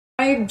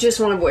I just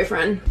want a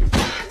boyfriend.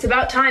 It's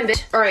about time,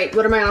 bitch. All right,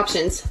 what are my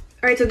options?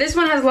 All right, so this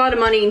one has a lot of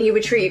money and he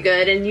would treat you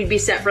good and you'd be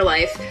set for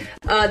life.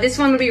 This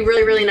one would be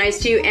really, really nice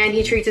to you and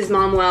he treats his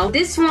mom well.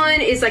 This one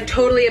is like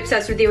totally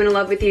obsessed with you and in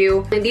love with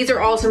you. And these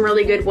are all some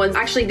really good ones.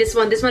 Actually, this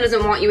one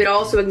doesn't want you at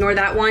all, so ignore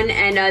that one.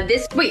 And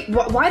wait,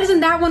 why doesn't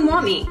that one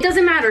want me? It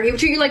doesn't matter, he would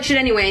treat you like shit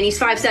anyway and he's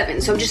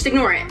 5'7", so just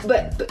ignore it.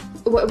 But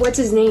what's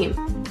his name?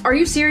 Are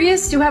you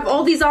serious? You have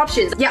all these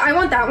options. Yeah, I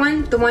want that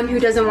one. The one who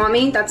doesn't want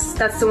me, that's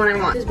the one I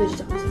want. This bitch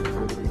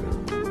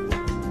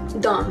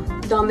dumb.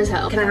 Dumb as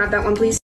hell. Can I have that one, please?